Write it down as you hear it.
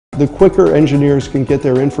The quicker engineers can get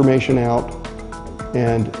their information out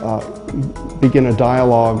and begin a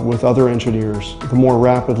dialogue with other engineers, the more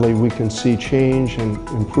rapidly we can see change and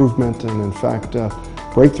improvement and, in fact,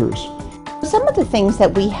 breakthroughs. Some of the things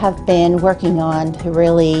that we have been working on to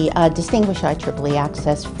really distinguish IEEE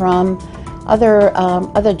Access from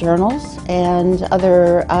other journals and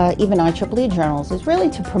other even IEEE journals is really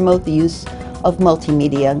to promote the use of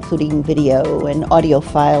multimedia, including video and audio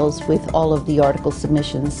files with all of the article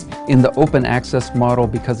submissions. In the open access model,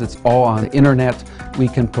 because it's all on the internet, we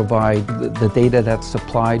can provide the data that's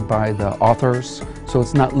supplied by the authors, so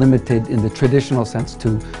it's not limited in the traditional sense to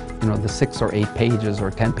the 6 or 8 pages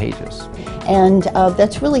or 10 pages. And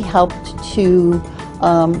that's really helped to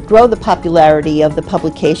grow the popularity of the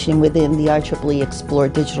publication within the IEEE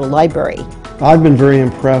Xplore digital library. I've been very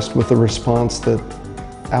impressed with the response that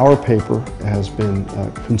our paper has been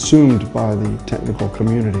consumed by the technical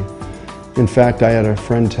community. In fact, I had a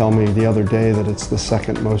friend tell me the other day that it's the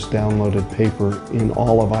second most downloaded paper in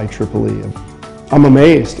all of IEEE. I'm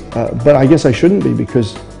amazed, but I guess I shouldn't be,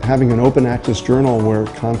 because having an open access journal where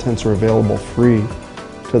contents are available free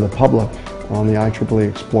to the public on the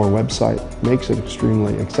IEEE Xplore website makes it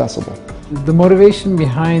extremely accessible. The motivation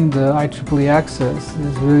behind the IEEE Access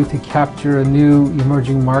is really to capture a new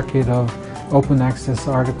emerging market of open access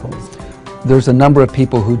articles. There's a number of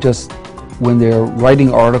people who just, when they're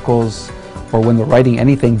writing articles or when they're writing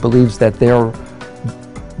anything, believes that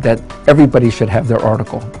everybody should have their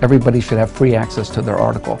article. Everybody should have free access to their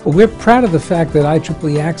article. Well, we're proud of the fact that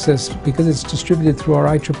IEEE Access, because it's distributed through our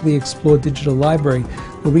IEEE Xplore digital library,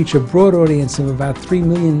 will reach a broad audience of about 3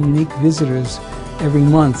 million unique visitors every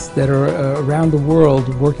month that are around the world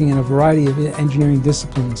working in a variety of engineering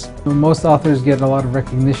disciplines. Most authors get a lot of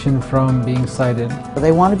recognition from being cited.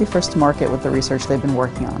 They want to be first to market with the research they've been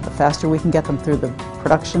working on. The faster we can get them through the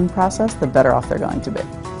production process, the better off they're going to be.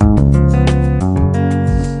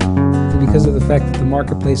 Because of the fact that the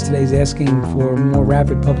marketplace today is asking for more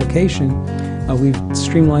rapid publication, we've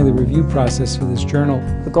streamlined the review process for this journal.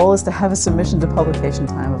 The goal is to have a submission to publication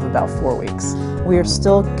time of about 4 weeks. We are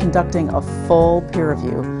still conducting a full peer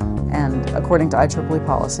review, and according to IEEE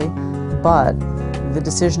policy, but the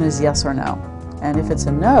decision is yes or no. And if it's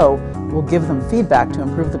a no, we'll give them feedback to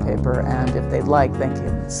improve the paper, and if they'd like, they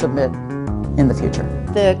can submit in the future.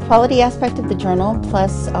 The quality aspect of the journal,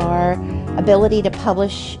 plus our ability to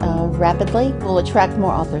publish rapidly, will attract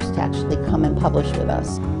more authors to actually come and publish with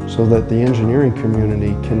us. So that the engineering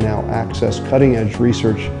community can now access cutting-edge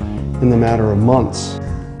research in the matter of months.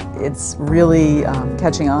 It's really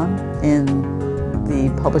catching on in the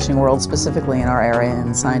publishing world, specifically in our area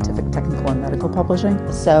in scientific, technical, and medical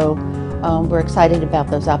publishing. So we're excited about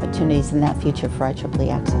those opportunities in that future for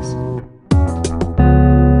IEEE Access.